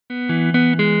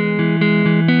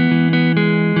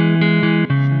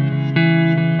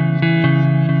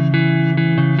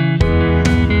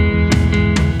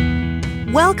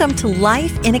Welcome to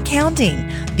Life in Accounting,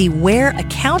 the Where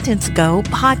Accountants Go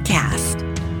podcast.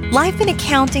 Life in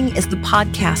Accounting is the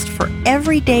podcast for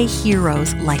everyday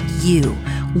heroes like you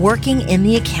working in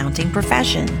the accounting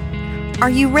profession. Are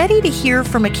you ready to hear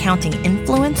from accounting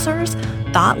influencers,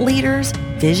 thought leaders,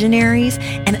 visionaries,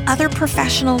 and other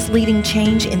professionals leading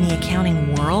change in the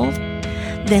accounting world?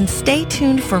 Then stay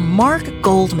tuned for Mark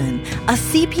Goldman, a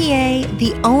CPA,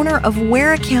 the owner of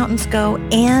Where Accountants Go,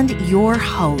 and your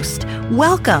host.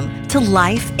 Welcome to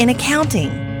Life in Accounting.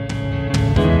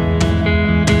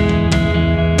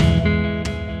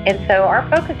 And so our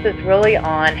focus is really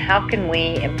on how can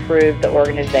we improve the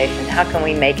organization? How can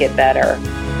we make it better?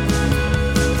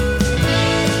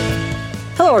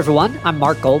 Hello, everyone. I'm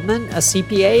Mark Goldman, a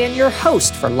CPA and your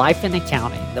host for Life in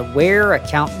Accounting, the Where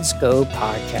Accountants Go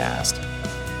podcast.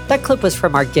 That clip was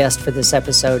from our guest for this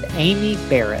episode, Amy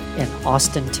Barrett in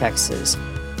Austin, Texas.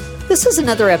 This is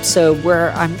another episode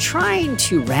where I'm trying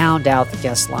to round out the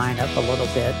guest lineup a little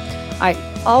bit. I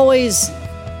always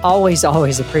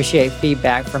appreciate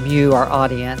feedback from you, our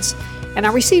audience. And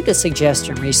I received a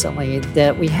suggestion recently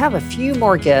that we have a few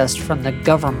more guests from the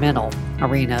governmental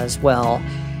arena as well.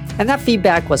 And that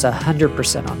feedback was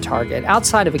 100% on target.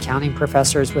 Outside of accounting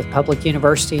professors with public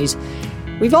universities,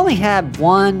 we've only had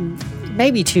one,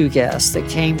 maybe two guests that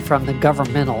came from the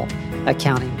governmental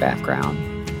accounting background.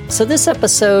 So this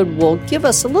episode will give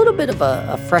us a little bit of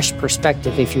a fresh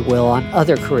perspective, if you will, on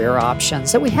other career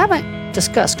options that we haven't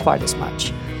discussed quite as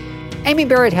much. Amy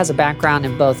Barrett has a background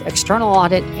in both external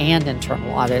audit and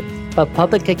internal audit, both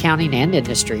public accounting and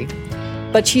industry.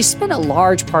 But she spent a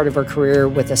large part of her career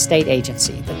with a state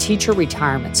agency, the Teacher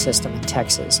Retirement System in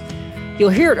Texas. You'll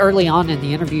hear it early on in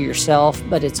the interview yourself,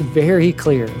 but it's very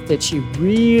clear that she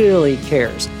really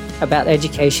cares about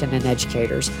education and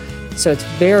educators. So it's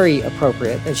very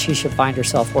appropriate that she should find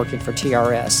herself working for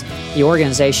TRS, the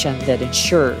organization that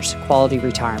ensures quality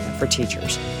retirement for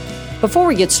teachers. Before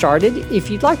we get started, if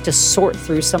you'd like to sort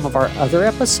through some of our other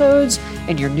episodes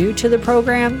and you're new to the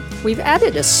program, we've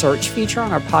added a search feature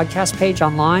on our podcast page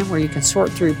online where you can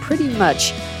sort through pretty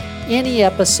much any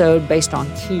episode based on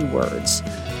keywords.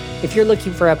 If you're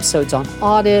looking for episodes on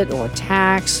audit or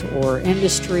tax or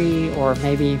industry or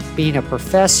maybe being a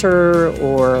professor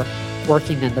or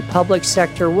working in the public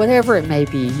sector, whatever it may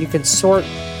be, you can sort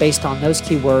based on those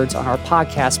keywords on our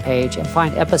podcast page and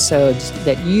find episodes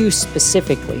that you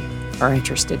specifically are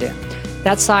interested in.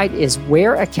 That site is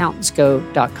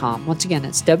whereaccountantsgo.com. Once again,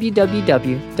 it's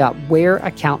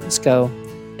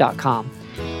www.whereaccountantsgo.com.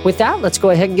 With that, let's go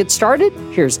ahead and get started.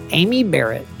 Here's Amy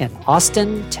Barrett in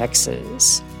Austin,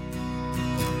 Texas.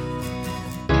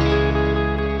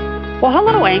 Well,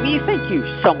 hello, Amy. Thank you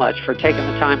so much for taking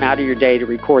the time out of your day to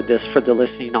record this for the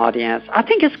listening audience. I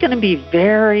think it's going to be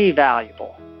very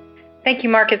valuable. Thank you,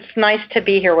 Mark. It's nice to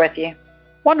be here with you.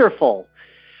 Wonderful.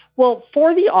 Well,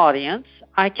 for the audience,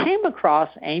 I came across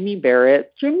Amy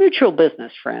Barrett through mutual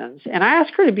business friends, and I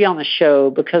asked her to be on the show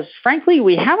because, frankly,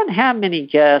 we haven't had many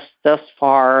guests thus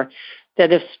far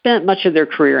that have spent much of their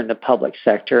career in the public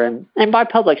sector. And by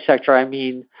public sector, I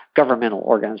mean governmental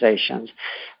organizations.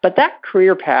 But that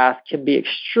career path can be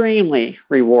extremely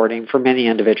rewarding for many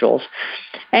individuals.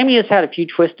 Amy has had a few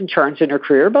twists and turns in her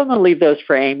career, but I'm going to leave those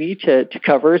for Amy to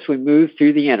cover as we move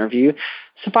through the interview.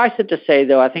 Suffice it to say,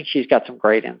 though, I think she's got some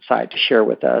great insight to share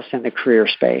with us in the career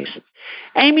space.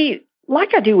 Amy,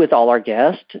 like I do with all our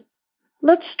guests,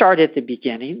 let's start at the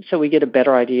beginning so we get a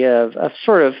better idea of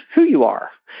sort of who you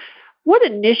are. What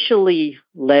initially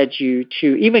led you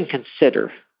to even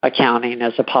consider accounting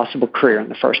as a possible career in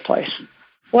the first place?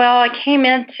 Well, I came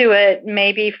into it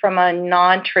maybe from a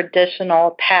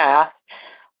non-traditional path.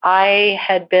 I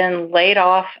had been laid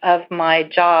off of my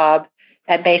job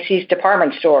at Macy's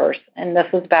department stores, and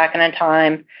this was back in a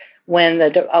time when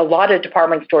a lot of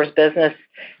department stores' business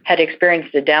had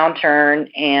experienced a downturn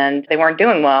and they weren't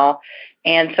doing well.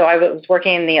 And so I was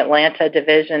working in the Atlanta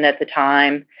division at the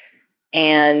time,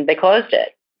 and they closed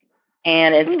it.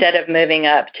 And instead of moving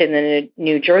up to the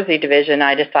New Jersey division,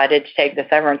 I decided to take the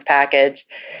severance package.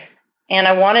 And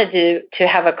I wanted to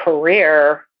have a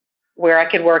career where I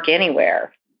could work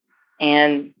anywhere.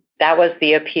 And that was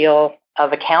the appeal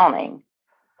of accounting.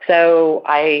 So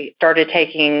I started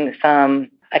taking some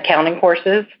accounting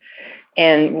courses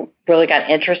and really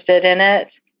got interested in it.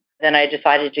 Then I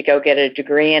decided to go get a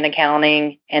degree in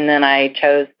accounting. And then I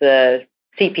chose the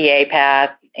CPA path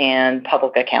and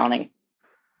public accounting.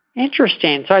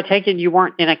 Interesting. So I take it you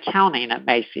weren't in accounting at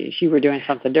Macy's. You were doing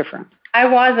something different. I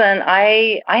wasn't.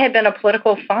 I had been a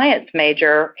political science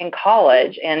major in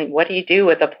college, and what do you do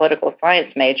with a political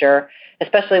science major,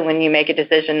 especially when you make a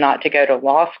decision not to go to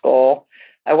law school?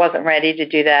 I wasn't ready to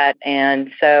do that,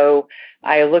 and so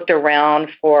I looked around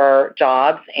for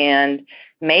jobs, and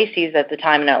Macy's at the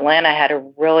time in Atlanta had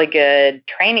a really good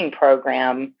training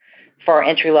program for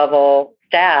entry-level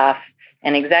staff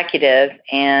and executives,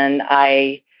 and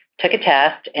I took a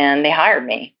test, and they hired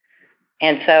me.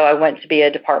 And so I went to be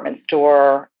a department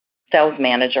store sales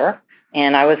manager,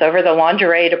 and I was over the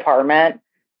lingerie department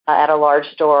at a large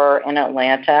store in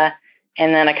Atlanta.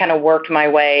 And then I kind of worked my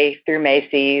way through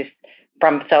Macy's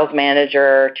from sales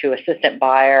manager to assistant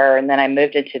buyer, and then I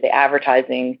moved into the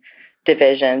advertising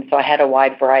division. So I had a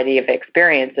wide variety of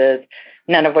experiences,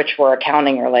 none of which were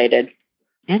accounting related.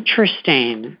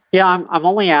 Interesting. Yeah, I'm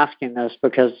only asking this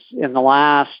because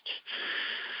it's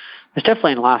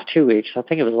definitely in the last 2 weeks. I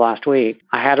think it was last week.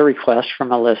 I had a request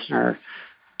from a listener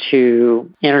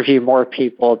to interview more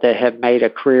people that had made a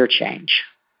career change,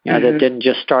 that didn't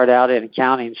just start out in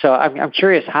accounting. So I'm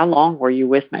curious, how long were you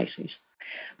with Macy's?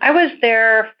 I was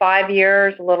there 5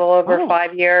 years, a little over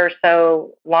 5 years,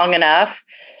 so long enough.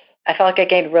 I felt like I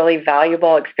gained really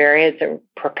valuable experience. It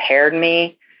prepared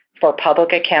me for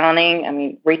public accounting. I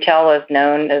mean, retail is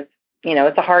known as,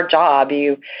 it's a hard job.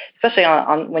 You, especially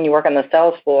on when you work on the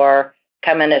sales floor,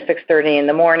 come in at 6:30 in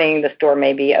the morning. The store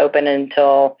may be open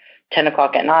until 10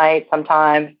 o'clock at night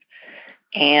sometimes.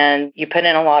 And you put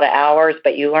in a lot of hours,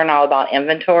 but you learn all about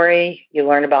inventory. You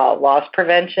learn about loss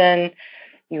prevention.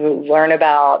 You learn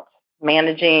about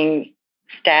managing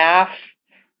staff.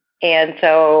 And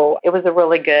so it was a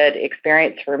really good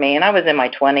experience for me. And I was in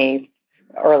my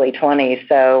early 20s,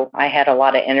 so I had a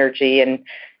lot of energy and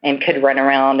could run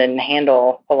around and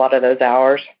handle a lot of those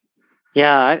hours.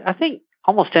 Yeah, I think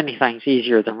almost anything's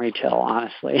easier than retail,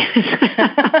 honestly.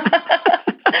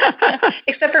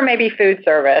 Except for maybe food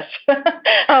service.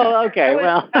 Oh, okay.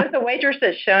 I was a waitress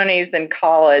at Shoney's in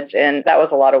college, and that was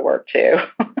a lot of work, too.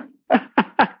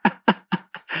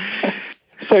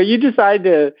 So you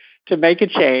decided to make a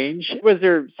change. Was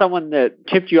there someone that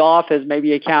tipped you off as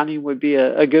maybe accounting would be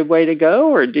a good way to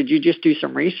go, or did you just do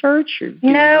some research?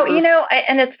 No,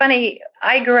 and it's funny,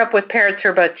 I grew up with parents who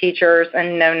are both teachers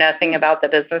and know nothing about the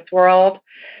business world,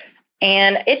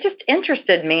 and it just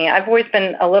interested me. I've always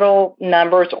been a little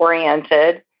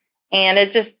numbers-oriented, and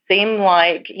it just seemed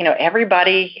like,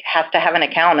 everybody has to have an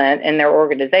accountant in their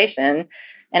organization,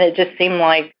 and it just seemed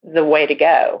like the way to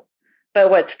go. But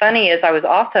what's funny is I was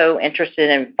also interested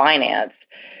in finance.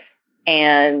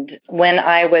 And when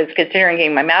I was considering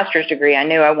getting my master's degree, I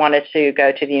knew I wanted to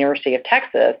go to the University of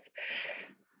Texas.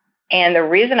 And the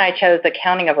reason I chose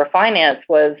accounting over finance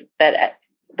was that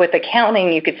with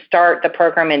accounting, you could start the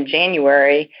program in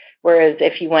January, whereas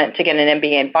if you went to get an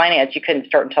MBA in finance, you couldn't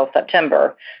start until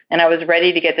September. And I was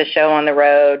ready to get the show on the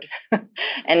road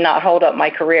and not hold up my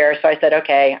career. So I said,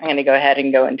 okay, I'm going to go ahead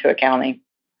and go into accounting.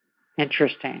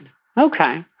 Interesting.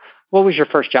 Okay. What was your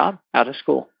first job out of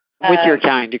school with your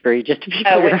accounting degree, just to be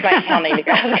clear? With my accounting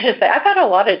degree. I was going to say, I've had a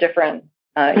lot of different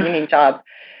unique jobs.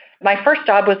 My first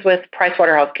job was with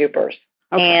PricewaterhouseCoopers.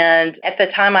 Okay. And at the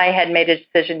time, I had made a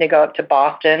decision to go up to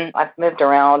Boston. I've moved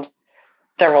around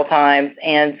several times.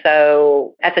 And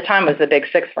so at the time, it was the big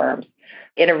six firms.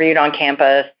 Interviewed on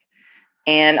campus.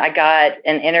 And I got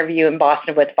an interview in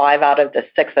Boston with 5 out of the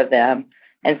 6 of them.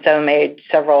 And so made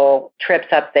several trips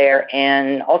up there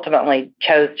and ultimately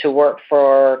chose to work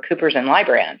for Coopers &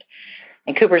 Lybrand.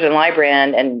 And Coopers &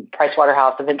 Lybrand and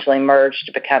Pricewaterhouse eventually merged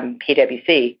to become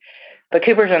PwC. But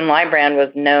Coopers & Lybrand was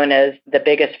known as the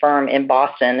biggest firm in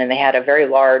Boston, and they had a very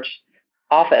large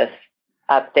office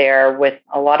up there with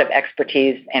a lot of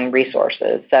expertise and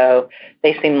resources. So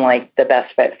they seemed like the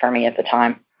best fit for me at the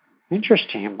time.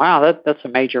 Interesting. Wow, that's a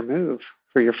major move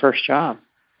for your first job.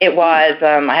 It was.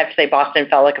 I have to say Boston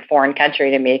felt like a foreign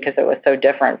country to me because it was so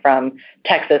different from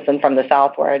Texas and from the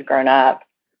South where I'd grown up.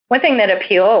 One thing that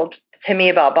appealed to me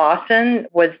about Boston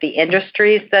was the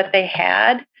industries that they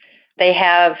had. They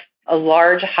have a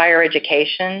large higher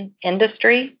education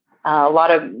industry. A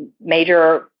lot of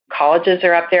major colleges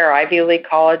are up there, Ivy League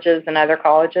colleges and other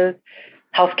colleges.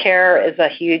 Healthcare is a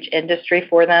huge industry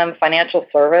for them. Financial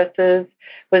services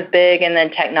was big, and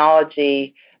then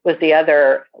technology was the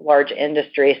other large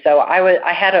industry. So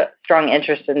I had a strong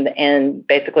interest in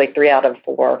basically 3 out of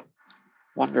 4.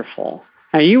 Wonderful.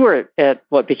 Now you were at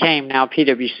what became now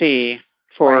PwC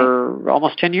for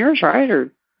almost 10 years, right?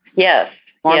 Or yes.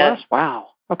 More or less? Wow.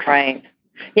 Okay. Right.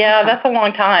 Yeah, that's a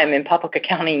long time in public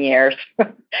accounting years.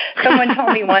 Someone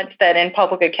told me once that in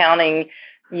public accounting,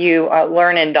 you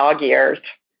learn in dog years,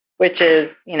 which is,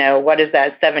 what is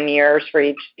that, 7 years for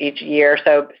each year.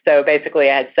 So basically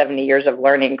I had 70 years of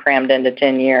learning crammed into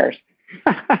 10 years.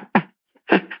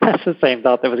 That's the same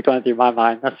thought that was going through my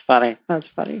mind. That's funny.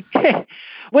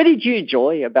 What did you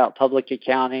enjoy about public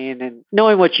accounting? And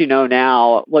knowing what you know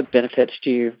now, what benefits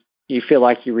do you feel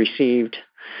like you received?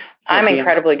 I'm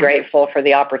incredibly grateful for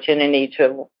the opportunity to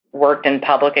have worked in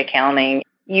public accounting.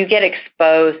 You get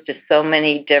exposed to so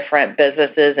many different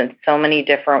businesses and so many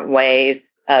different ways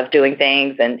of doing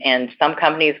things. And some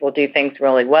companies will do things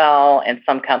really well and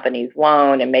some companies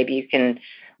won't. And maybe you can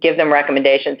give them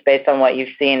recommendations based on what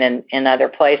you've seen in other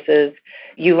places.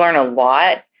 You learn a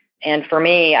lot. And for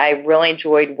me, I really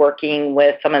enjoyed working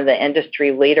with some of the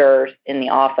industry leaders in the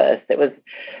office.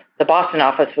 The Boston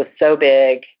office was so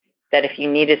big that if you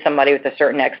needed somebody with a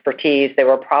certain expertise, they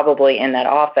were probably in that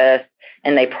office,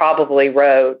 and they probably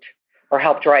wrote or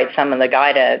helped write some of the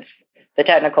guidance, the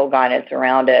technical guidance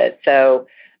around it. So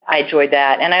I enjoyed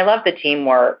that. And I love the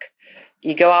teamwork.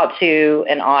 You go out to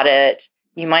an audit,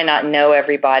 you might not know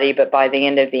everybody, but by the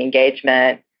end of the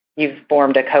engagement, you've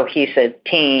formed a cohesive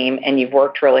team and you've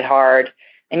worked really hard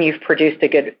and you've produced a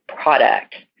good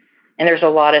product. And there's a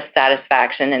lot of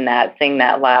satisfaction in that, seeing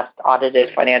that last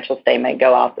audited financial statement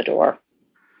go out the door.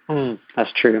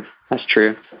 That's true.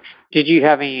 Did you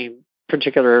have any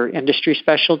particular industry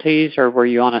specialties, or were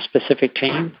you on a specific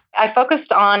team? I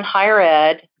focused on higher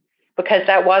ed because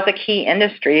that was a key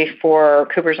industry for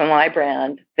Coopers &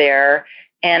 Lybrand there.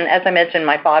 And as I mentioned,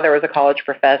 my father was a college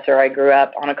professor. I grew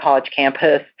up on a college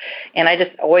campus, and I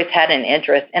just always had an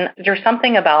interest. And there's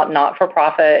something about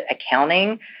not-for-profit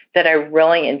accounting that I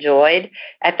really enjoyed.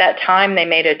 At that time, they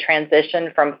made a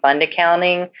transition from fund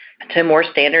accounting to more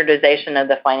standardization of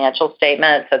the financial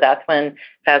statement. So that's when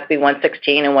FASB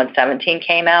 116 and 117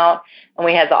 came out. And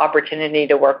we had the opportunity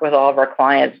to work with all of our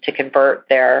clients to convert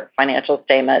their financial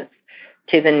statements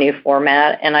to the new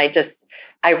format. And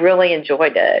I really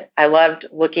enjoyed it. I loved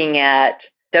looking at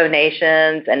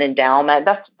donations and endowments.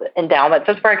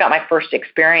 That's where I got my first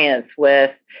experience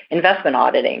with investment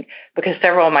auditing, because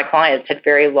several of my clients had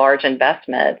very large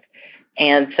investments.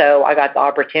 And so I got the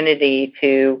opportunity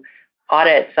to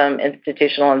audit some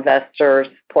institutional investors'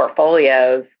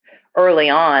 portfolios early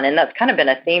on. And that's kind of been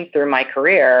a theme through my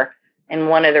career, and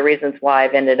one of the reasons why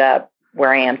I've ended up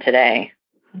where I am today.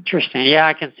 Interesting. Yeah,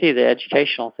 I can see the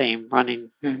educational theme running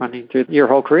through your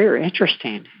whole career.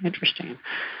 Interesting.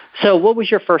 So what was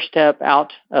your first step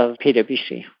out of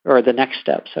PwC, or the next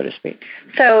step, so to speak?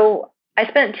 So I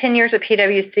spent 10 years at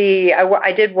PwC.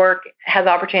 I did had the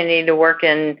opportunity to work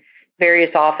in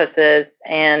various offices,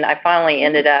 and I finally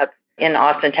ended up in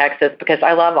Austin, Texas, because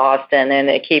I love Austin, and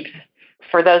it keeps,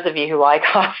 for those of you who like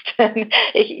Austin,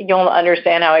 you'll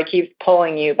understand how it keeps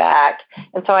pulling you back.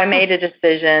 And so I made a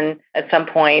decision at some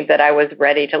point that I was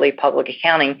ready to leave public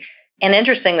accounting. And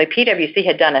interestingly, PwC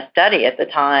had done a study at the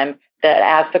time that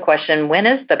asked the question, when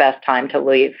is the best time to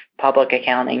leave public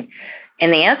accounting?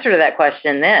 And the answer to that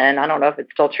question then, I don't know if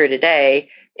it's still true today,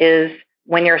 is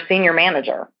when you're a senior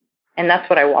manager. And that's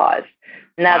what I was.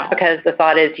 And that's because the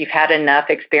thought is you've had enough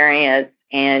experience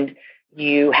and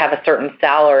you have a certain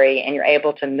salary and you're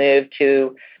able to move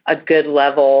to a good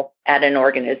level at an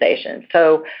organization.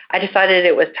 So I decided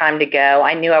it was time to go.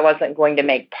 I knew I wasn't going to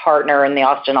make partner in the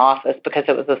Austin office because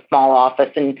it was a small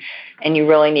office, and you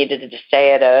really needed to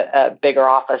stay at a bigger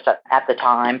office at the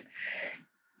time.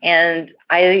 And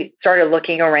I started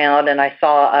looking around, and I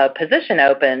saw a position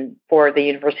open for the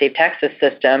University of Texas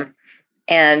system.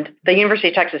 And the University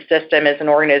of Texas system is an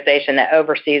organization that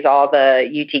oversees all the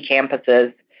UT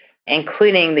campuses,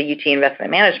 including the UT Investment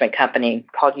Management Company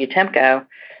called UTIMCO.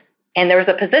 And there was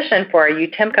a position for a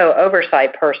UTIMCO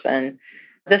oversight person.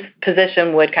 This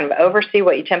position would kind of oversee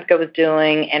what UTIMCO was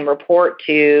doing and report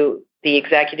to the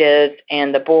executives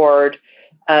and the board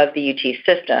of the UT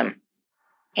system.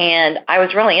 And I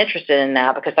was really interested in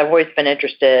that because I've always been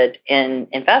interested in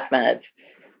investments.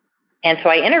 And so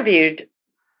I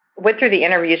went through the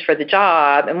interviews for the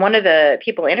job, and one of the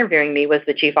people interviewing me was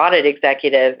the chief audit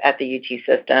executive at the UT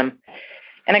system.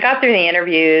 And I got through the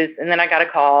interviews, and then I got a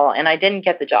call, and I didn't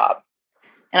get the job.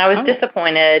 And I was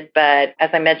disappointed, but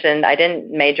as I mentioned, I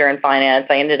didn't major in finance.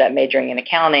 I ended up majoring in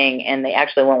accounting, and they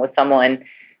actually went with someone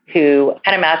who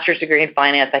had a master's degree in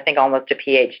finance, I think almost a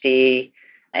PhD,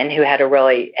 and who had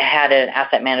an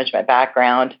asset management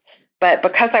background. But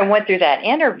because I went through that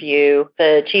interview,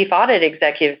 the chief audit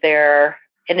executive there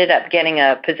ended up getting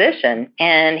a position,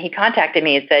 and he contacted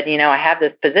me and said, I have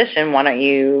this position. Why don't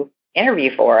you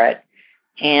interview for it?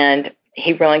 And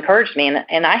he really encouraged me.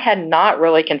 And I had not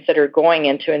really considered going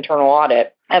into internal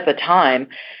audit at the time.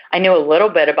 I knew a little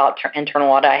bit about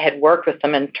internal audit. I had worked with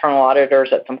some internal auditors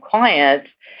at some clients,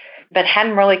 but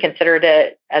hadn't really considered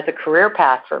it as a career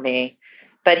path for me.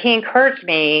 But he encouraged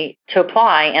me to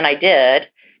apply, and I did.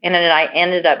 And then I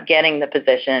ended up getting the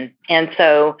position. And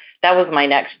so that was my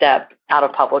next step out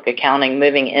of public accounting,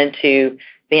 moving into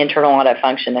the internal audit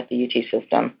function at the UT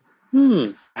system.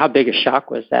 How big a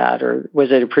shock was that? Or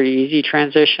was it a pretty easy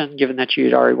transition, given that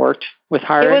you'd already worked with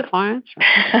higher-end clients?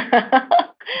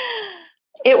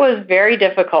 It was very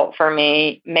difficult for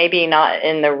me, maybe not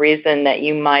in the reason that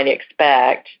you might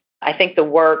expect. I think the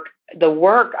work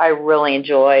I really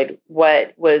enjoyed.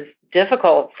 What was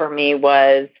difficult for me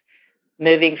was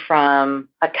moving from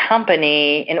a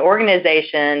company, an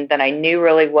organization that I knew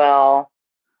really well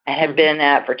and had been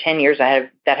at for 10 years,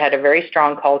 that had a very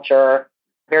strong culture,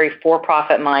 very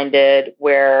for-profit minded,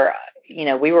 where,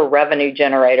 we were revenue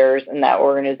generators in that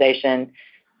organization,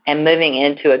 and moving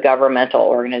into a governmental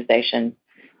organization.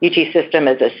 UT System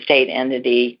is a state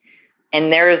entity,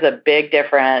 and there is a big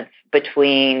difference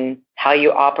between how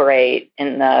you operate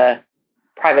in the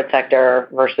private sector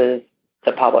versus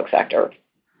the public sector.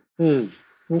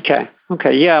 Okay.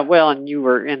 Yeah. Well, and you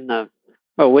were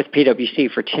with PwC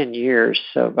for 10 years,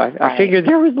 so I figured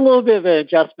there was a little bit of an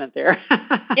adjustment there.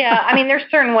 Yeah. I mean, there's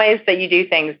certain ways that you do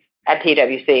things at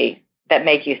PwC that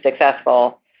make you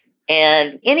successful.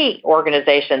 And any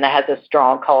organization that has a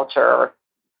strong culture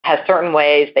has certain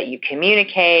ways that you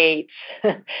communicate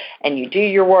and you do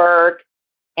your work,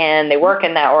 and they work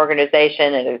in that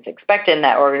organization and it's expected in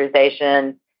that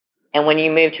organization. And when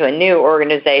you move to a new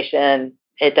organization,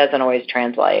 it doesn't always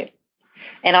translate.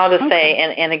 And I'll just say,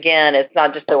 and again, it's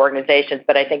not just the organizations,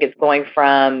 but I think it's going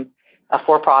from a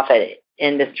for-profit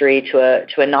industry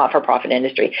to a not-for-profit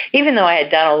industry. Even though I had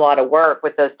done a lot of work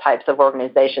with those types of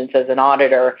organizations as an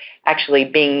auditor, actually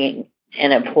being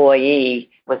an employee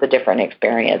was a different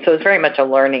experience. So it was very much a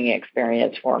learning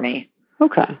experience for me.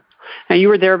 Okay. Now, you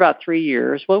were there about 3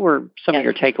 years. What were some of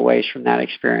your takeaways from that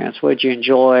experience? What did you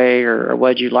enjoy, or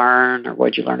what did you learn, or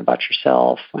what did you learn about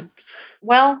yourself?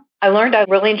 Well, I learned I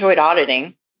really enjoyed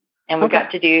auditing, and we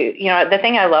got to do, the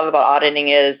thing I love about auditing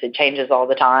is it changes all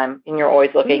the time, and you're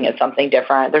always looking at something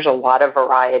different. There's a lot of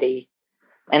variety,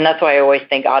 and that's why I always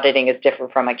think auditing is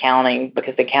different from accounting,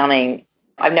 because accounting,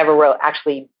 I've never really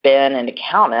actually been an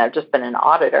accountant. I've just been an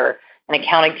auditor, and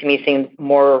accounting to me seems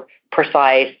more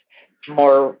precise,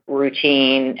 more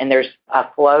routine, and there's a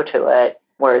flow to it.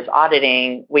 Whereas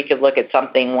auditing, we could look at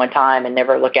something one time and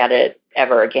never look at it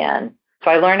ever again. So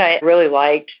I learned I really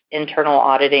liked internal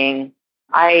auditing.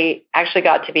 I actually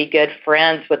got to be good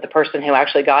friends with the person who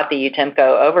actually got the UTIMCO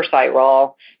oversight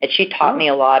role, and she taught me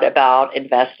a lot about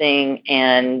investing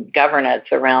and governance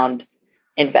around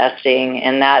investing,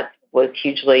 and that was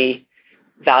hugely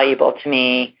valuable to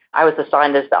me. I was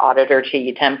assigned as the auditor to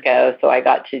UTIMCO, so I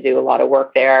got to do a lot of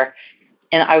work there.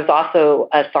 And I was also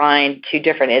assigned to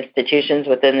different institutions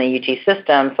within the UT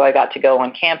system, so I got to go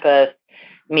on campus,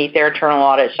 meet their internal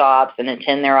audit shops, and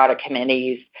attend their audit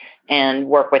committees and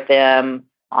work with them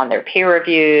on their peer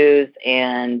reviews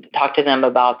and talk to them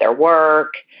about their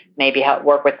work, maybe help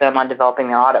work with them on developing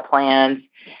their audit plans.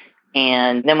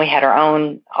 And then we had our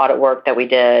own audit work that we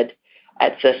did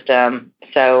at System.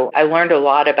 So I learned a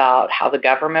lot about how the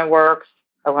government works.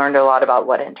 I learned a lot about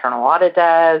what internal audit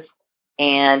does.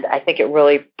 And I think it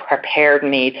really prepared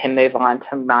me to move on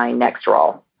to my next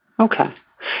role. Okay.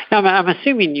 Now, I'm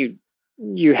assuming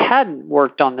you hadn't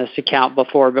worked on this account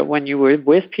before, but when you were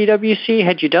with PwC,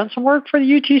 had you done some work for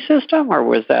the UT system, or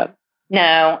was that?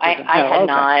 No, I had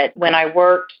not. When I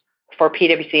worked for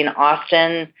PwC in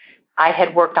Austin, I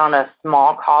had worked on a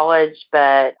small college,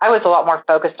 but I was a lot more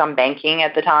focused on banking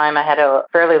at the time. I had a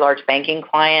fairly large banking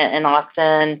client in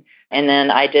Austin, and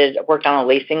then I worked on a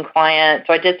leasing client.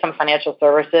 So I did some financial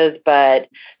services, but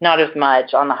not as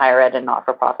much on the higher ed and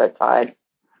not-for-profit side.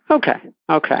 Okay.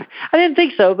 I didn't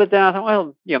think so, but then I thought,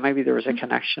 well, maybe there was a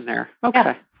connection there. Okay.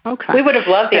 Yeah. Okay. We would have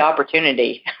loved the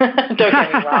opportunity. Don't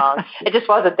get me wrong. It just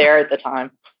wasn't there at the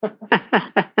time.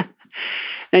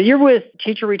 Now, you're with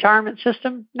Teacher Retirement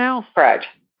System now? Correct.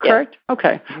 Correct? Yes.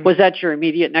 Okay. Was that your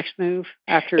immediate next move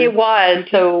after? It was.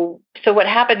 So what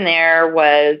happened there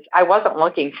was I wasn't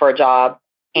looking for a job.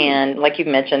 And like you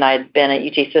mentioned, I'd been at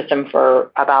UT System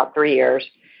for about 3 years.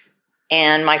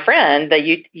 And my friend,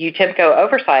 the UTIMCO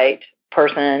oversight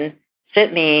person,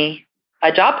 sent me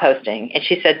a job posting. And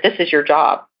she said, "This is your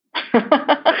job."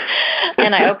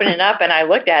 And I opened it up and I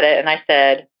looked at it and I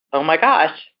said, "Oh my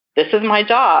gosh, this is my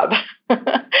job."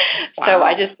 So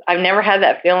I've never had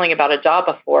that feeling about a job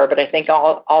before, but I think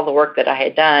all the work that I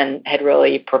had done had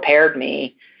really prepared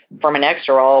me for my next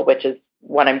role, which is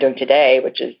what I'm doing today,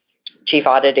 which is Chief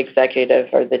Audit Executive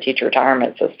for the Teacher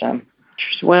Retirement System.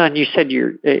 Well, and you said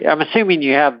I'm assuming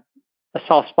you have a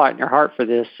soft spot in your heart for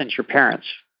this since your parents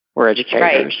were educators.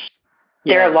 Right.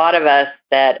 Yeah. There are a lot of us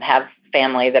that have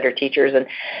family that are teachers, and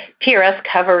TRS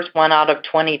covers 1 out of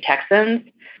 20 Texans.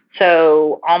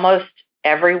 So almost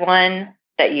everyone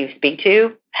that you speak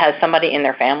to has somebody in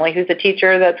their family who's a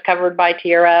teacher that's covered by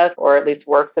TRS, or at least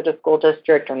works at a school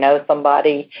district or knows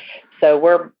somebody. So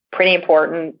we're pretty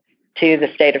important to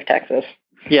the state of Texas.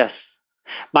 Yes.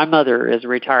 My mother is a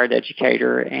retired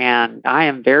educator, and I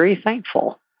am very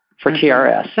thankful for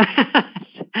TRS.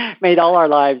 Made all our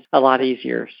lives a lot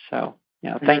easier. So,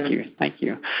 thank you. Thank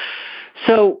you.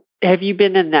 So have you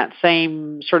been in that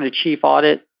same sort of chief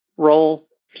audit role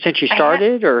since you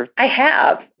started? I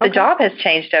have. The job has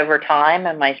changed over time,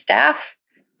 and my staff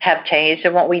have changed,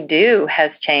 and what we do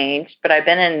has changed, but I've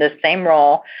been in the same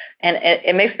role, and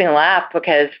it makes me laugh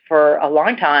because for a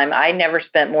long time, I never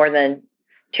spent more than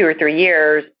 2 or 3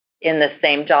 years in the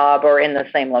same job or in the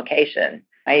same location.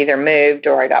 I either moved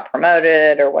or I got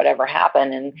promoted or whatever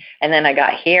happened, and then I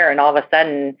got here, and all of a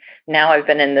sudden, now I've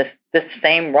been in this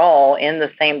same role in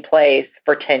the same place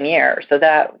for 10 years. So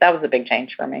that was a big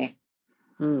change for me.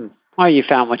 Well, you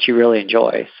found what you really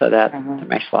enjoy, so that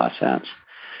makes a lot of sense.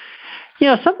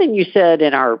 Something you said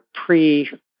in our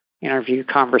pre-interview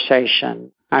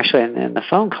conversation, actually in the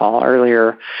phone call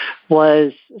earlier,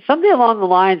 was something along the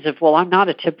lines of, well, I'm not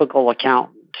a typical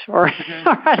accountant, or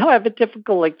I don't have a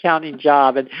typical accounting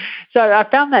job. And so I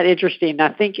found that interesting.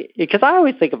 I think, because I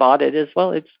always think of audit as,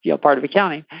 well, it's part of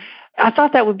accounting. I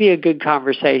thought that would be a good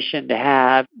conversation to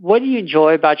have. What do you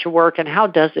enjoy about your work, and how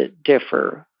does it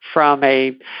differ from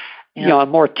a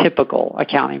more typical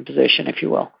accounting position, if you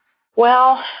will?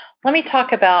 Well, let me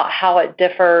talk about how it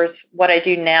differs. What I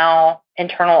do now,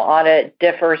 internal audit,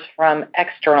 differs from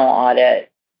external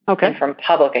audit and from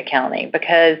public accounting,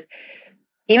 because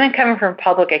even coming from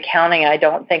public accounting, I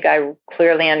don't think I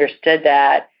clearly understood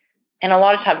that. And a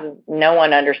lot of times, no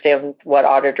one understands what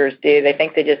auditors do. They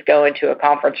think they just go into a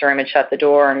conference room and shut the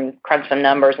door and crunch some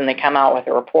numbers, and they come out with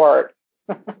a report.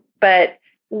 But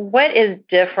what is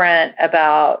different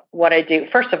about what I do?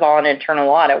 First of all, in internal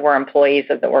audit, we're employees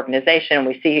of the organization.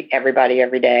 We see everybody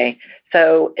every day.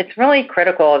 So it's really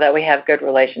critical that we have good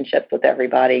relationships with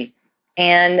everybody.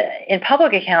 And in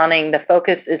public accounting, the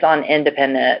focus is on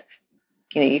independence.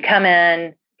 You come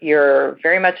in, you're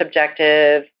very much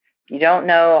objective. You don't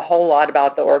know a whole lot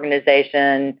about the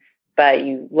organization, but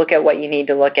you look at what you need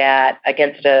to look at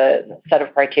against a set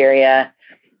of criteria.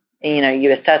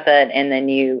 You assess it, and then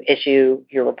you issue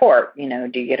your report. Do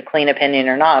you get a clean opinion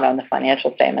or not on the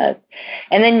financial statements?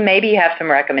 And then maybe you have some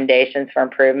recommendations for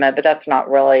improvement, but that's not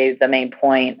really the main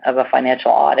point of a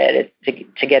financial audit. It's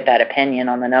to get that opinion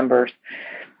on the numbers.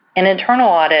 In internal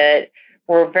audit,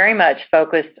 we're very much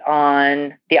focused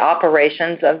on the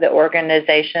operations of the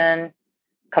organization,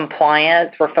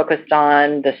 compliance. We're focused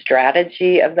on the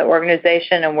strategy of the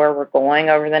organization and where we're going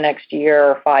over the next year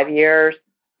or 5 years.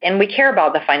 And we care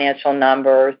about the financial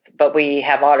numbers, but we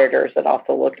have auditors that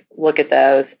also look at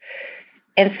those.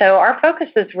 And so our focus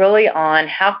is really on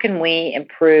how can we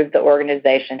improve the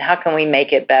organization? How can we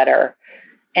make it better?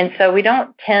 And so we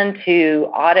don't tend to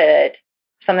audit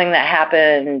something that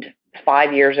happened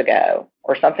 5 years ago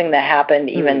or something that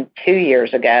happened even 2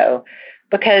 years ago,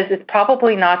 because it's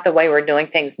probably not the way we're doing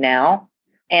things now.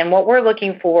 And what we're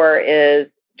looking for is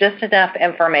just enough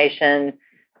information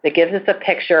that gives us a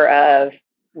picture of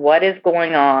what is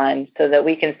going on so that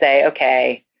we can say,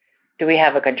 okay, do we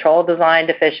have a control design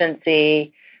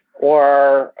deficiency,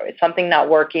 or is something not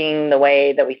working the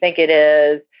way that we think it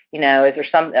is? Is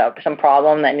there some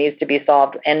problem that needs to be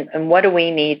solved? And what do we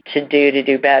need to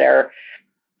do better?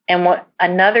 And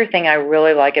another thing I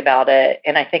really like about it,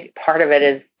 and I think part of it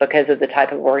is because of the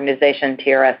type of organization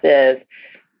TRS is,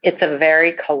 it's a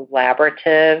very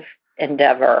collaborative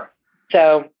endeavor.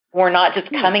 So we're not just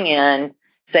coming in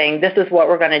saying, this is what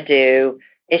we're going to do,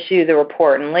 issue the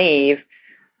report and leave.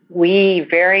 We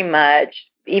very much,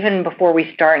 even before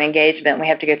we start an engagement, we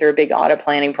have to go through a big audit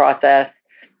planning process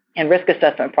and risk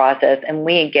assessment process, and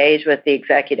we engage with the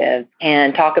executive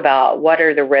and talk about what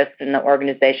are the risks in the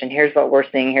organization. Here's what we're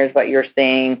seeing. Here's what you're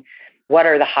seeing. What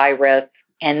are the high risks?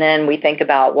 And then we think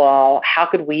about, well, how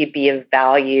could we be of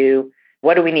value?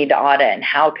 What do we need to audit, and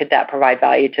how could that provide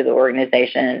value to the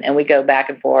organization? And we go back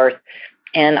and forth,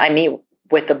 and I meet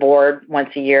with the board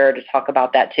once a year to talk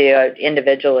about that too.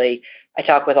 Individually, I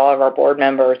talk with all of our board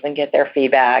members and get their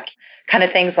feedback. Kind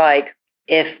of things like,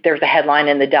 if there's a headline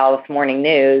in the Dallas Morning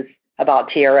News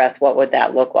about TRS, what would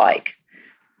that look like?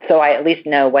 So I at least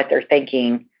know what they're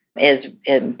thinking is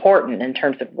important in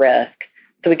terms of risk.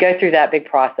 So we go through that big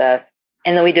process,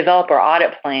 and then we develop our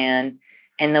audit plan,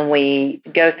 and then we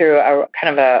go through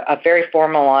a very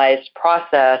formalized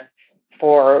process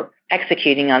for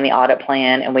executing on the audit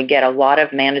plan, and we get a lot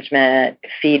of management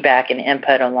feedback and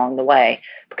input along the way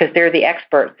because they're the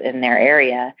experts in their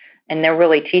area, and they're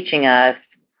really teaching us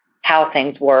how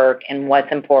things work and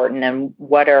what's important and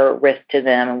what are risks to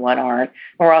them and what aren't.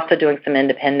 We're also doing some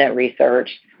independent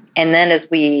research. And then as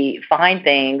we find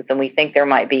things and we think there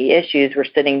might be issues, we're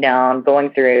sitting down,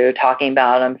 going through, talking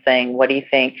about them, saying, what do you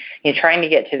think? Trying to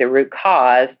get to the root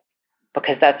cause,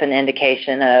 because that's an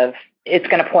indication of it's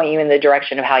going to point you in the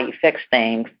direction of how you fix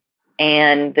things.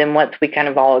 And then once we kind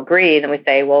of all agree, then we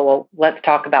say, well, let's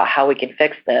talk about how we can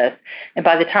fix this. And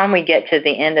by the time we get to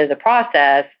the end of the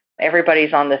process,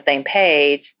 everybody's on the same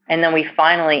page. And then we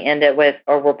finally end it with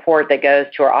a report that goes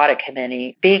to our audit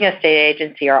committee. Being a state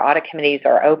agency, our audit committees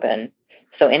are open.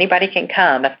 So anybody can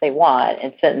come if they want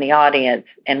and sit in the audience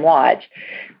and watch.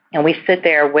 And we sit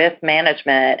there with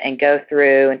management and go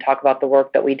through and talk about the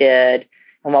work that we did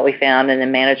and what we found. And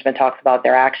then management talks about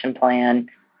their action plan.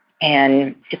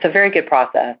 And it's a very good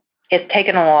process. It's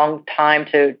taken a long time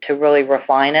to really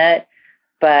refine it,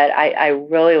 but I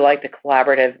really like the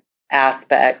collaborative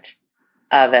aspect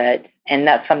of it. And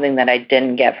that's something that I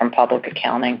didn't get from public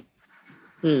accounting.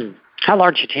 How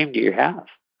large a team do you have?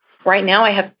 Right now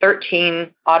I have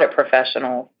 13 audit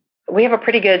professionals. We have a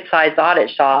pretty good sized audit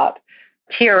shop.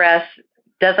 TRS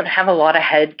doesn't have a lot of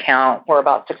head count. We're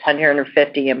about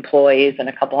 650 employees and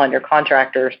a couple hundred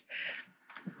contractors.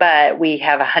 But we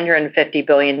have $150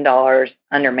 billion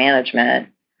under management,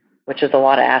 which is a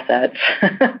lot of assets,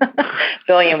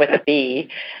 billion with a B.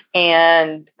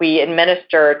 And we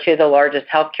administer to the largest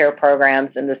healthcare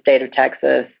programs in the state of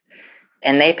Texas.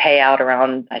 And they pay out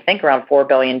around $4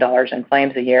 billion in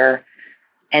claims a year.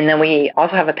 And then we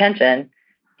also have a pension.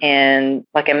 And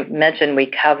like I mentioned, we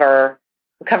cover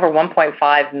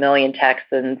 1.5 million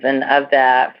Texans. And of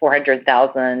that,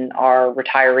 400,000 are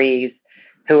retirees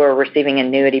who are receiving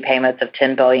annuity payments of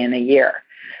 $10 billion a year.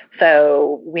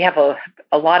 So we have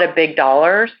a lot of big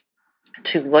dollars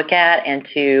to look at and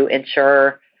to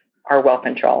ensure are well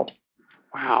controlled.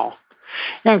 Wow.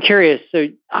 Now I'm curious. So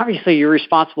obviously you're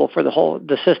responsible for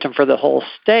the system for the whole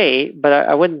state, but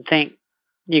I wouldn't think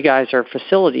you guys are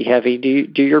facility heavy.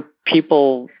 Do your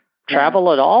people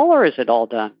travel at all, or is it all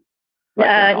done?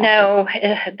 No.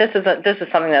 This is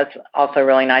something that's also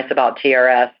really nice about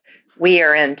TRS. We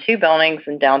are in 2 buildings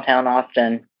in downtown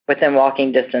Austin within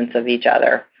walking distance of each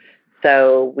other.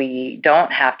 So we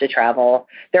don't have to travel.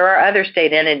 There are other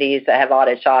state entities that have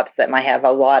audit shops that might have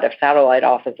a lot of satellite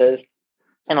offices.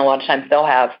 And a lot of times they'll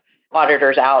have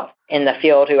auditors out in the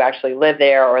field who actually live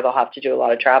there, or they'll have to do a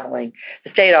lot of traveling.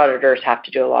 The state auditors have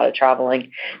to do a lot of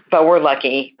traveling, but we're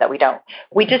lucky that we don't.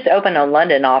 We just opened a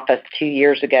London office 2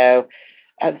 years ago.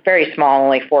 Very small,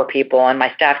 only 4 people, and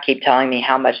my staff keep telling me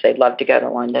how much they'd love to go to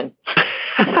London.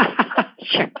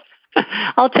 Sure.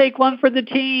 I'll take one for the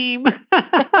team.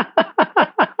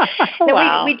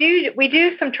 Wow. We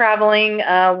do some traveling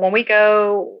when we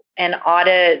go and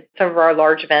audit some of our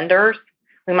large vendors.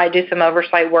 We might do some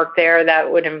oversight work there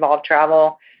that would involve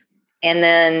travel, and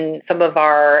then some of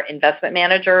our investment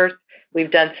managers.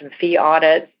 We've done some fee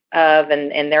audits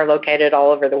and they're located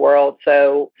all over the world.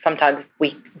 So sometimes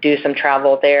we do some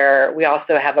travel there. We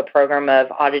also have a program of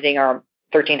auditing our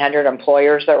 1,300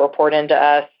 employers that report into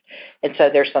us. And so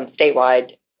there's some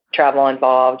statewide travel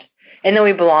involved. And then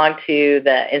we belong to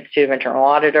the Institute of Internal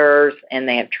Auditors, and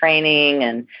they have training,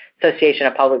 and Association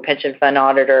of Public Pension Fund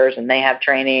Auditors, and they have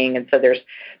training. And so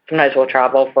sometimes we'll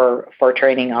travel for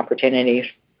training opportunities.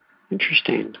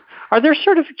 Interesting. Are there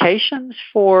certifications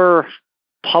for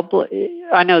public?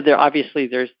 I know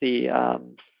there's the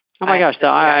the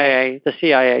IIA, the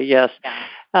CIA, yes.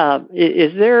 Yeah.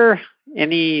 Is there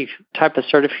any type of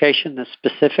certification that's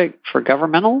specific for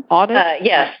governmental audit?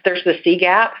 Yes, there's the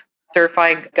CGAP,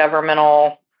 Certified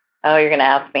Governmental. Oh, you're going to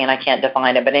ask me, and I can't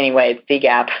define it, but anyway, it's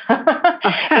CGAP.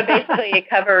 But basically, it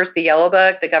covers the Yellow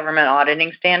Book, the government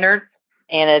auditing standards,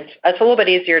 and it's a little bit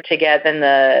easier to get than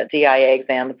the CIA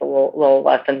exam. It's a little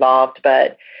less involved,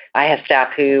 but I have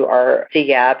staff who are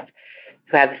CGAP,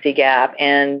 who have the CGAP,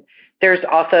 and there's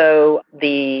also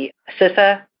the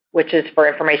CISA, which is for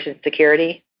information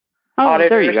security auditors.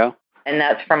 There you go. And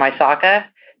that's from ISACA.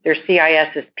 There's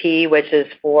CISSP, which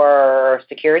is for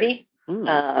security,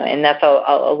 and that's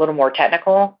a little more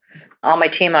technical. On my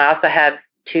team, I also have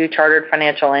 2 chartered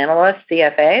financial analysts,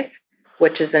 CFAs,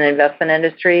 which is an investment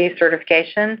industry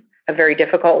certification, a very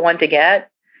difficult one to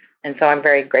get. And so I'm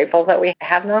very grateful that we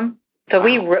have them. So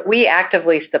we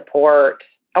actively support.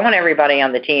 I want everybody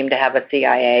on the team to have a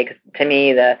CIA, because to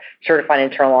me, the certified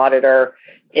internal auditor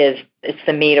it's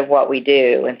the meat of what we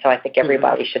do. And so I think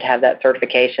everybody should have that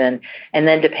certification. And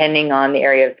then depending on the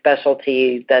area of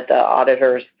specialty that the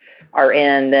auditors are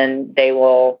in, then they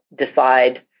will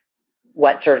decide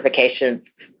what certifications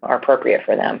are appropriate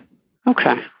for them.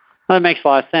 Okay. Well, that makes a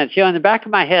lot of sense. In the back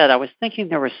of my head, I was thinking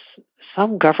there was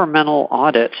some governmental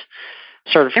audit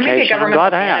certification. There may be a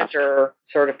governmental manager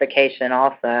certification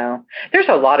also. There's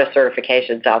a lot of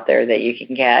certifications out there that you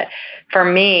can get. For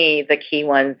me, the key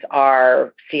ones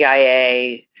are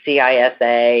CIA,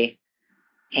 CISA,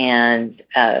 and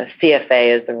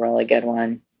CFA is a really good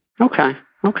one. Okay.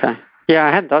 Yeah,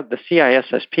 I had the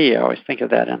CISSP. I always think of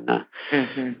that in the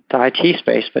IT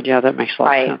space, but yeah, that makes a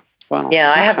lot of sense. Wow.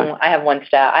 Yeah, I have one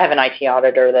staff. I have an IT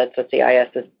auditor that's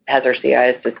has her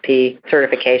CISSP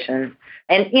certification,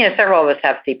 and several of us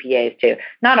have CPAs too.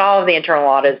 Not all of the internal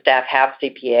audit staff have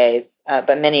CPAs,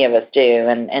 but many of us do,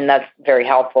 and that's very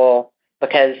helpful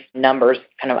because numbers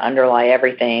kind of underlie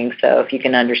everything. So if you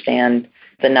can understand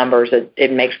the numbers,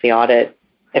 it makes the audit,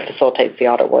 it facilitates the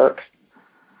audit work.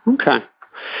 Okay.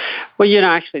 Well,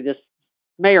 actually, this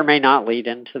may or may not lead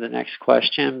into the next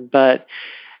question, but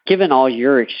given all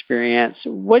your experience,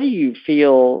 what do you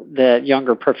feel that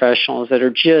younger professionals that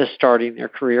are just starting their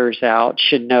careers out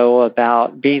should know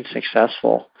about being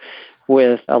successful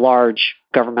with a large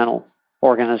governmental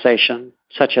organization,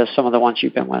 such as some of the ones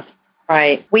you've been with?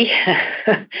 Right. We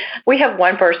have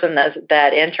one person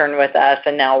that interned with us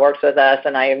and now works with us,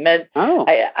 and I meant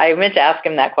to ask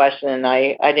him that question, and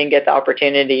I didn't get the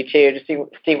opportunity to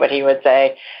see what he would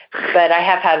say. But I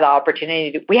have had the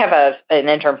opportunity. We have an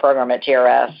intern program at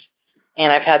TRS,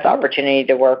 and I've had the opportunity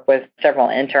to work with several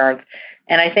interns.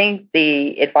 And I think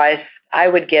the advice I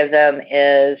would give them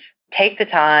is take the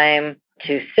time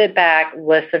to sit back,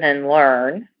 listen, and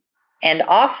learn, and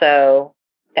also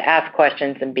to ask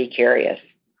questions and be curious.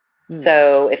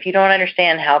 So if you don't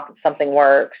understand how something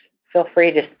works, feel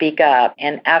free to speak up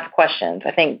and ask questions.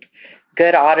 I think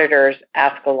good auditors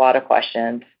ask a lot of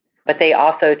questions, but they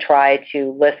also try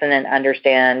to listen and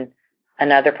understand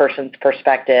another person's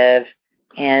perspective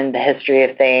and the history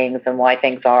of things and why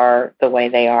things are the way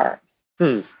they are.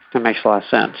 That makes a lot of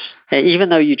sense. Even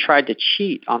though you tried to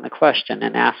cheat on the question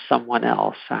and ask someone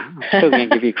else, I'm still going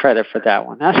to give you credit for that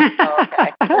one.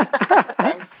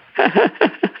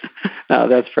 No,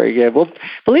 that's very good. Well,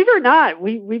 believe it or not,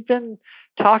 we've been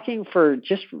talking for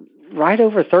just right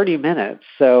over 30 minutes.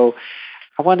 So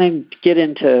I want to get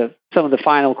into some of the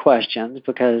final questions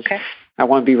because I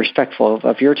want to be respectful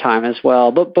of your time as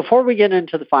well. But before we get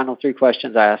into the final 3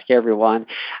 questions I ask everyone,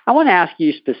 I want to ask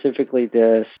you specifically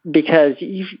this because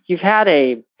you've had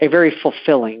a very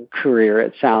fulfilling career,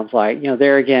 it sounds like.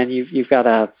 There again, you've got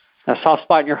a soft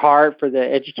spot in your heart for the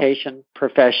education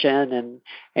profession,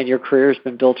 and your career has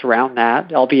been built around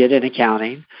that, albeit in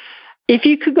accounting. If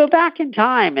you could go back in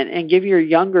time and give your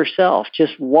younger self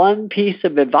just one piece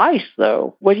of advice,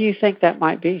 though, what do you think that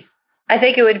might be? I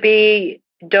think it would be,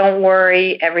 don't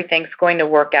worry, everything's going to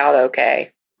work out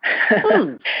okay.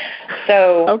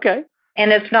 Okay.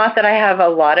 And it's not that I have a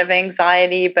lot of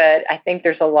anxiety, but I think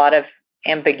there's a lot of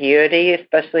ambiguity,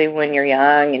 especially when you're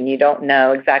young and you don't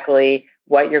know exactly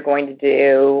what you're going to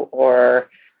do or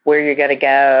where you're going to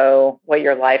go, what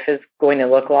your life is going to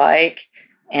look like.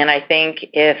 And I think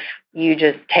if you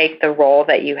just take the role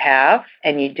that you have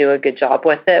and you do a good job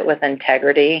with it with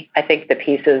integrity, I think the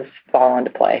pieces fall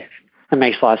into place. That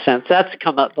makes a lot of sense. That's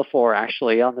come up before,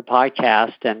 actually, on the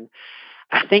podcast. And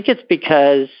I think it's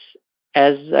because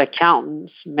as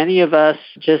accountants, many of us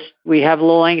we have a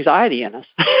little anxiety in us.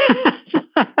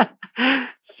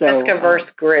 Risk-averse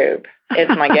group is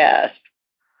my guess.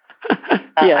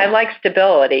 I like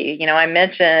stability. I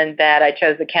mentioned that I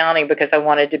chose accounting because I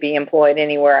wanted to be employed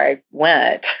anywhere I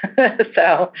went.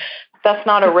 So that's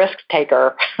not a risk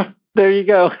taker. There you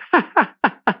go.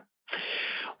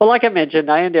 Well, like I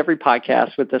mentioned, I end every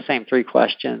podcast with the same 3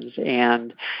 questions,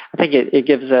 and I think it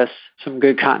gives us some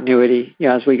good continuity,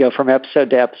 as we go from episode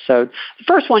to episode. The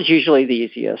first one's usually the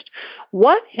easiest.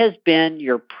 What has been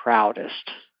your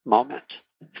proudest moment?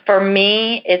 For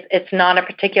me, it's not a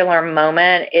particular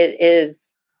moment. It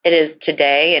is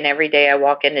today, and every day I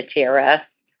walk into TRS,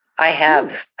 I have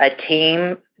a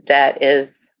team that is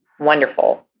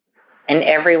wonderful, and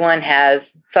everyone has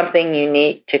something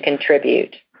unique to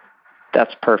contribute.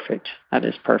 That's perfect. That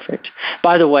is perfect.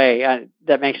 By the way,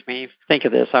 that makes me think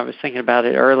of this. I was thinking about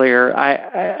it earlier.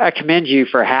 I commend you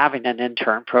for having an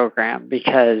intern program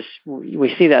because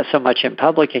we see that so much in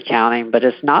public accounting, but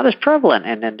it's not as prevalent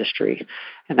in industry.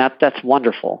 And that's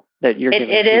wonderful that you're giving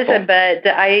It people. isn't, but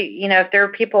if there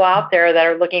are people out there that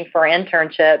are looking for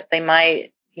internships, they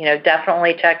might,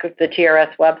 definitely check the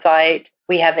TRS website.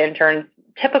 We have interns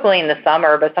typically in the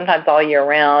summer, but sometimes all year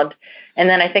round. And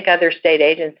then I think other state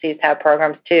agencies have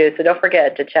programs too. So don't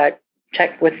forget to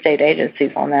check with state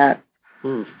agencies on that.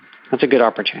 That's a good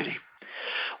opportunity.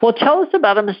 Well, tell us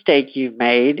about a mistake you've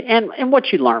made and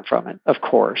what you learned from it, of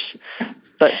course.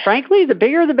 But frankly, the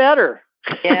bigger the better.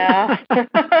 Yeah.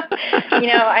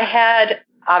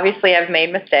 Obviously I've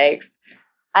made mistakes.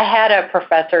 I had a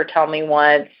professor tell me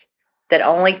once that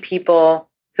only people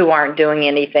who aren't doing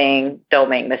anything don't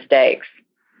make mistakes.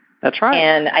 That's right.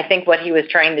 And I think what he was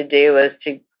trying to do was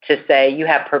to say you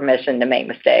have permission to make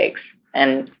mistakes.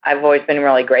 And I've always been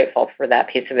really grateful for that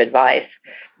piece of advice.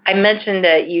 I mentioned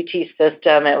at UT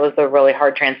System, it was a really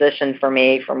hard transition for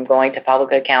me from going to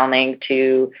public accounting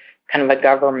to kind of a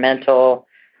governmental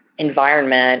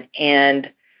environment. And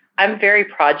I'm very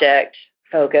project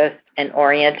focused and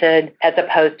oriented as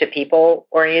opposed to people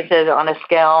oriented on a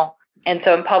scale. And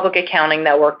so in public accounting,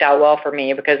 that worked out well for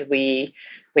me because we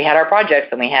had our projects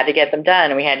and we had to get them done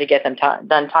and we had to get them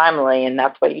done timely. And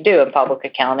that's what you do in public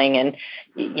accounting. And,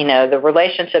 the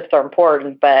relationships are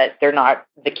important, but they're not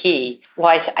the key.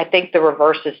 Well, I think the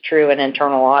reverse is true in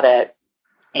internal audit.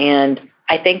 And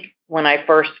I think when I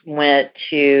first made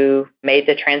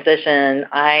the transition,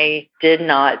 I did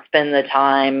not spend the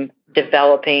time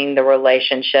developing the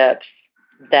relationships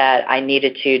that I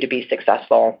needed to be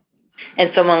successful.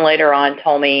 And someone later on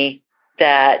told me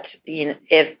that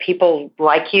if people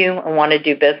like you and want to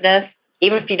do business,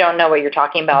 even if you don't know what you're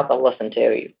talking about, they'll listen to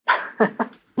you.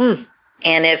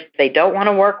 And if they don't want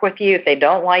to work with you, if they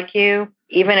don't like you,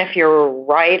 even if you're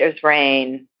right as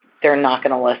rain, they're not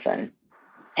going to listen.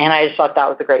 And I just thought that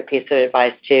was a great piece of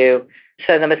advice too.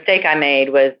 So the mistake I made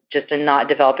was just in not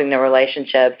developing the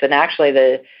relationships. And actually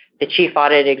the chief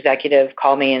audit executive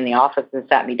called me in the office and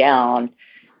sat me down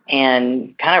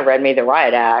and kind of read me the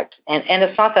riot act. And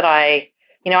it's not that I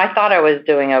thought I was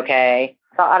doing okay.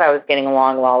 I thought I was getting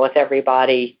along well with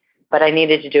everybody, but I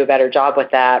needed to do a better job with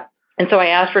that. And so I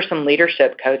asked for some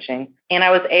leadership coaching. And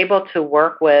I was able to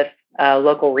work with a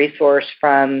local resource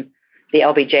from the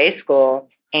LBJ school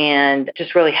and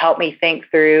just really help me think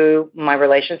through my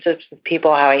relationships with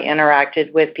people, how I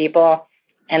interacted with people.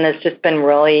 And it's just been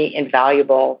really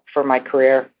invaluable for my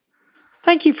career.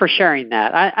 Thank you for sharing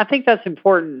that. I think that's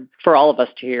important for all of us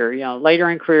to hear. Later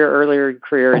in career, earlier in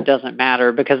career, it doesn't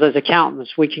matter because as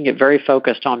accountants, we can get very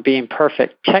focused on being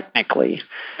perfect technically,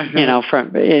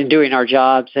 in doing our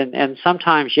jobs. And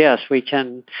sometimes, yes, we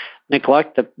can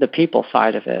neglect the people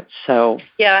side of it. So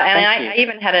yeah, and I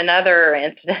even had another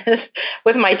incident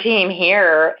with my team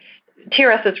here.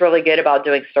 TRS is really good about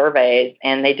doing surveys,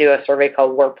 and they do a survey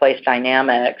called Workplace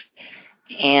Dynamics.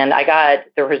 And I got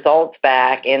the results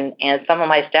back, and some of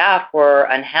my staff were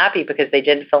unhappy because they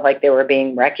didn't feel like they were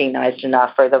being recognized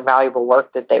enough for the valuable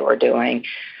work that they were doing.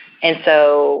 And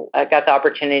so I got the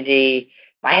opportunity.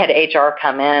 I had HR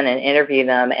come in and interview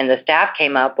them, and the staff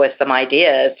came up with some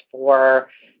ideas for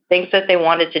things that they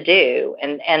wanted to do.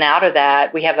 And out of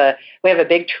that, we have a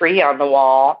big tree on the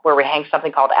wall where we hang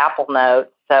something called Apple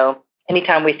Notes. So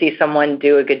anytime we see someone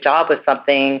do a good job with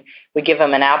something, we give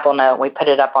them an Apple Note. We put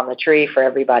it up on the tree for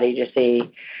everybody to see.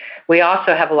 We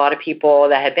also have a lot of people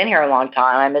that had been here a long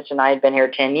time. I mentioned I had been here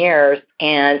 10 years.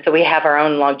 And so we have our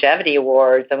own longevity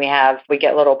awards, and we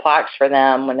get little plaques for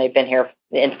them when they've been here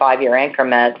in 5-year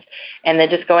increments. And then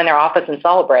just go in their office and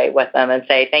celebrate with them and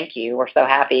say, thank you. We're so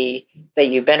happy that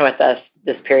you've been with us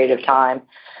this period of time.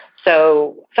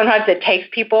 So sometimes it takes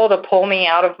people to pull me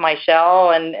out of my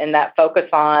shell and that focus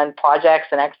on projects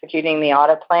and executing the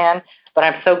audit plan. But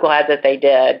I'm so glad that they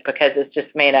did because it's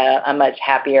just made a much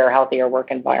happier, healthier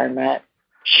work environment.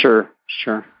 Sure.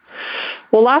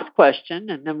 Well, last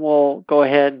question, and then we'll go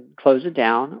ahead and close it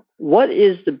down. What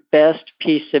is the best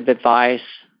piece of advice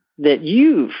that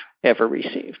you've ever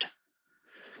received?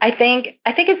 I think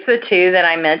it's the two that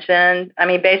I mentioned. I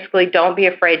mean, basically, don't be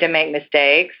afraid to make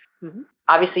mistakes. Mm-hmm.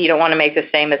 Obviously, you don't want to make the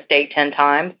same mistake 10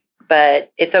 times,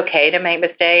 but it's okay to make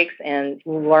mistakes and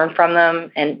learn from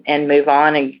them and move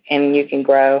on and you can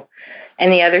grow.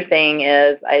 And the other thing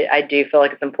is I do feel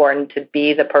like it's important to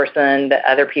be the person that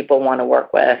other people want to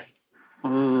work with.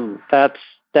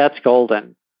 That's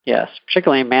golden. Yes,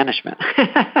 particularly in management.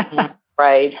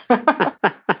 Right.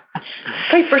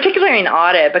 Particularly in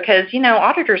audit because,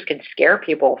 auditors can scare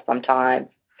people sometimes.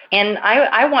 And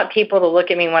I want people to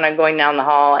look at me when I'm going down the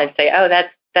hall and say, oh,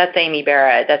 that's Amy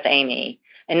Barrett, that's Amy,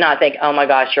 and not think, oh, my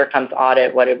gosh, here comes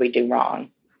audit. What did we do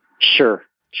wrong? Sure.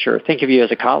 Think of you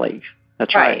as a colleague.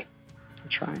 That's right.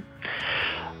 That's right.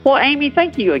 Well, Amy,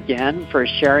 thank you again for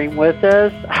sharing with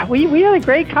us. We had a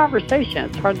great conversation.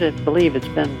 It's hard to believe it's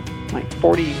been like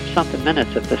 40-something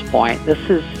minutes at this point.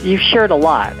 You've shared a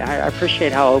lot. I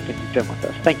appreciate how open you've been with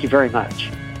us. Thank you very much.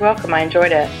 You're welcome. I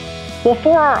enjoyed it. Well,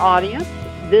 for our audience,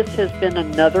 this has been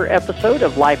another episode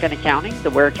of Life in Accounting, the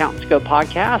Where Accountants Go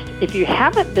podcast. If you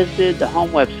haven't visited the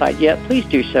home website yet, please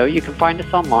do so. You can find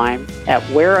us online at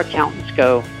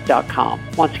whereaccountantsgo.com.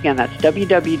 Once again, that's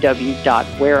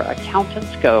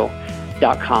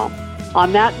www.whereaccountantsgo.com.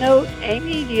 On that note,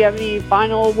 Amy, do you have any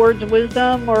final words of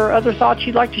wisdom or other thoughts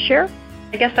you'd like to share?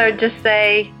 I guess I would just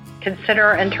say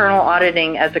consider internal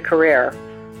auditing as a career.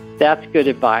 That's good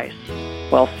advice.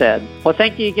 Well said. Well,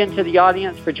 thank you again to the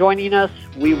audience for joining us.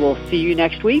 We will see you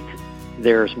next week.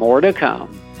 There's more to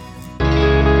come.